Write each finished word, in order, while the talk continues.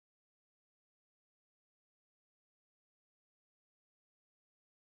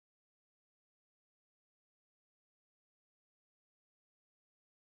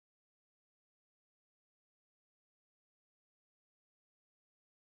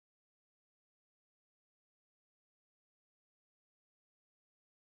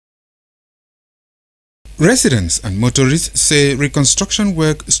Residents and motorists say reconstruction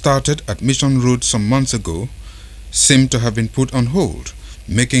work started at Mission Road some months ago seemed to have been put on hold,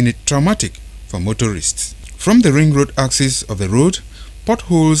 making it traumatic for motorists. From the ring road axis of the road,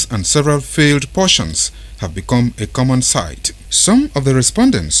 potholes and several failed portions have become a common sight. Some of the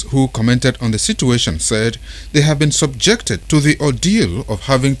respondents who commented on the situation said they have been subjected to the ordeal of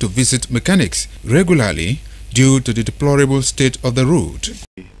having to visit mechanics regularly due to the deplorable state of the road.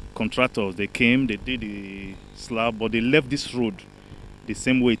 Contractors, they came, they did the slab, but they left this road the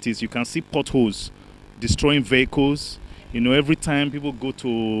same way it is. You can see potholes destroying vehicles. You know, every time people go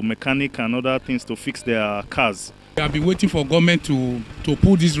to mechanic and other things to fix their cars. We have been waiting for government to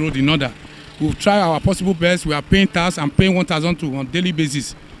pull this road in order. We've tried our possible best. We are paying tax and paying 1,000 on daily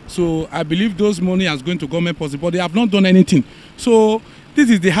basis. So I believe those money is going to government possible, but they have not done anything. So this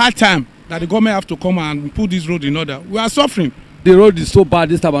is the hard time that the government have to come and put this road in order. We are suffering. The road is so bad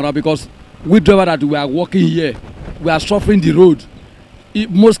this time around because we drivers that we are working here, we are suffering the road.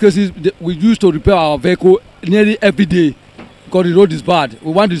 In most cases, we used to repair our vehicle nearly every day because the road is bad.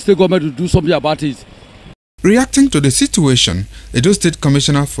 We want the state government to do something about it. Reacting to the situation, Edo State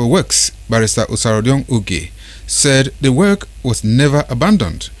Commissioner for Works, Barrister Osarodion Uge, said the work was never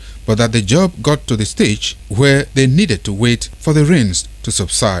abandoned, but that the job got to the stage where they needed to wait for the rains to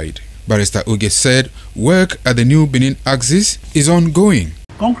subside. Barrister Uge said work at the new Benin axis is ongoing.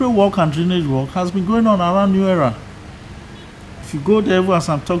 Concrete work and drainage work has been going on around New Era. If you go there as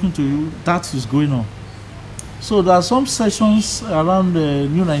I'm talking to you, that is going on. So there are some sections around the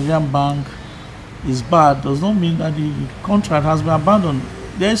New Nigerian Bank is bad, does not mean that the contract has been abandoned.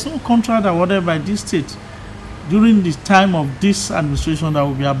 There is no contract awarded by this state during the time of this administration that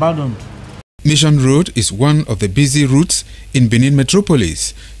will be abandoned. Mission Road is one of the busy routes in Benin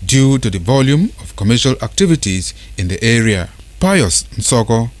metropolis due to the volume of commercial activities in the area. Pius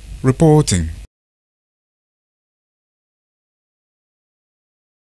Nsoko reporting.